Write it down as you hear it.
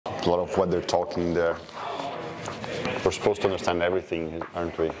A lot of what they're talking there. We're supposed to understand everything,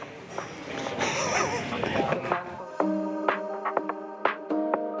 aren't we?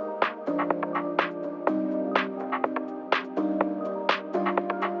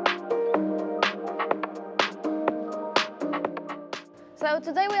 So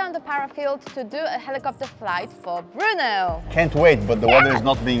today we're on the parafield to do a helicopter flight for Bruno. Can't wait, but the weather is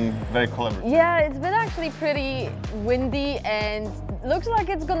not being very collaborative. Yeah, it's been actually pretty windy and looks like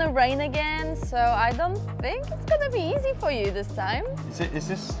it's gonna rain again, so I don't think it's gonna be easy for you this time. Is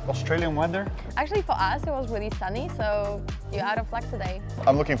this Australian weather? Actually for us it was really sunny, so you're out of luck today.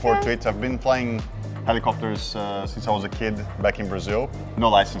 I'm looking forward to it. I've been flying helicopters since I was a kid back in Brazil. No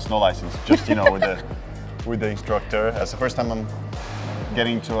license, just with the instructor. That's the first time I'm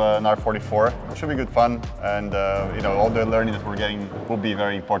getting to an R44. It should be good fun, and all the learning that we're getting will be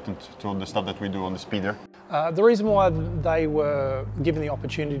very important to the stuff that we do on the speeder. The reason why they were given the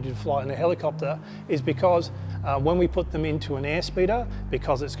opportunity to fly in a helicopter is because when we put them into an Airspeeder,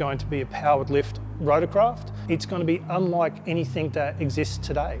 because it's going to be a powered lift rotorcraft, it's going to be unlike anything that exists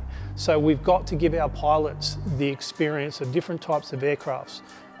today. So we've got to give our pilots the experience of different types of aircrafts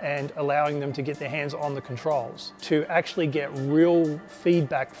and allowing them to get their hands on the controls to actually get real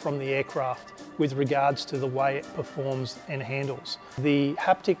feedback from the aircraft with regards to the way it performs and handles. The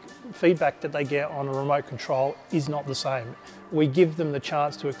haptic feedback that they get on a remote control is not the same. We give them the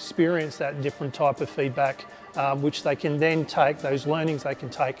chance to experience that different type of feedback, which they can then take, those learnings they can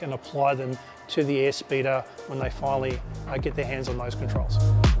take and apply them to the Airspeeder when they finally get their hands on those controls.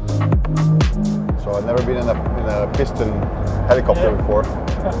 So I've never been in a piston helicopter before,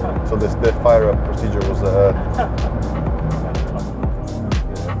 so the fire-up procedure was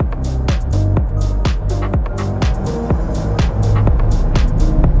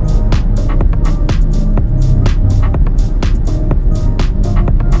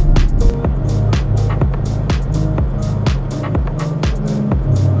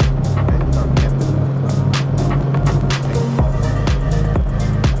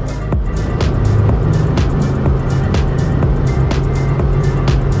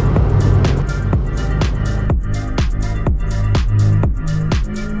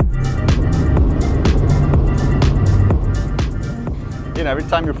every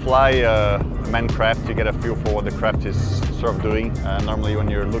time you fly a manned craft, you get a feel for what the craft is sort of doing. Normally when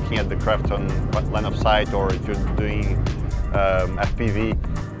you're looking at the craft on line of sight, or if you're doing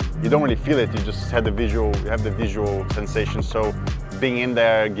FPV, you don't really feel it, you just have the visual sensation. So being in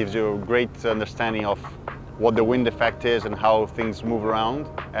there gives you a great understanding of what the wind effect is and how things move around.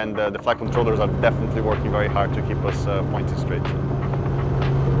 And the flight controllers are definitely working very hard to keep us pointed straight.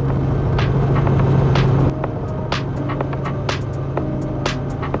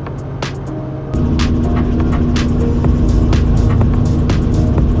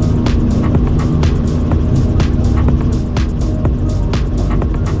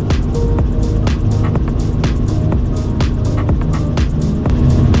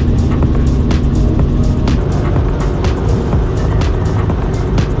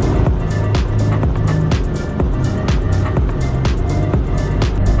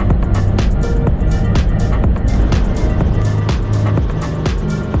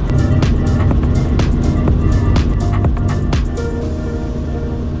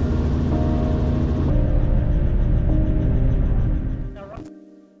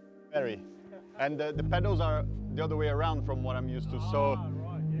 And the pedals are the other way around from what I'm used to, so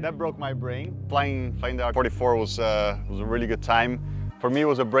that broke my brain. Flying the R44 was a really good time. For me, it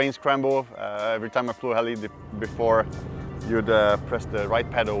was a brain scramble. Every time I flew a heli before, you'd press the right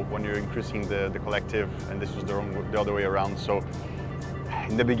pedal when you're increasing the collective, and this was the other way around. So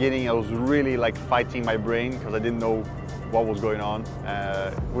in the beginning, I was really like fighting my brain because I didn't know what was going on.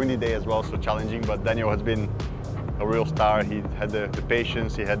 Windy day as well, so challenging, but Daniel has been a real star. He had the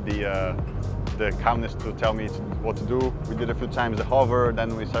patience, he had the calmness to tell me what to do. We did a few times the hover,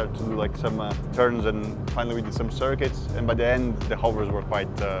 then we started to do like some turns, and finally we did some circuits. And by the end, the hovers were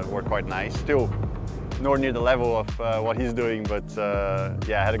quite nice. Still nowhere near the level of what he's doing, but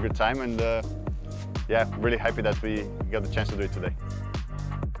yeah, I had a good time, and yeah, really happy that we got the chance to do it today.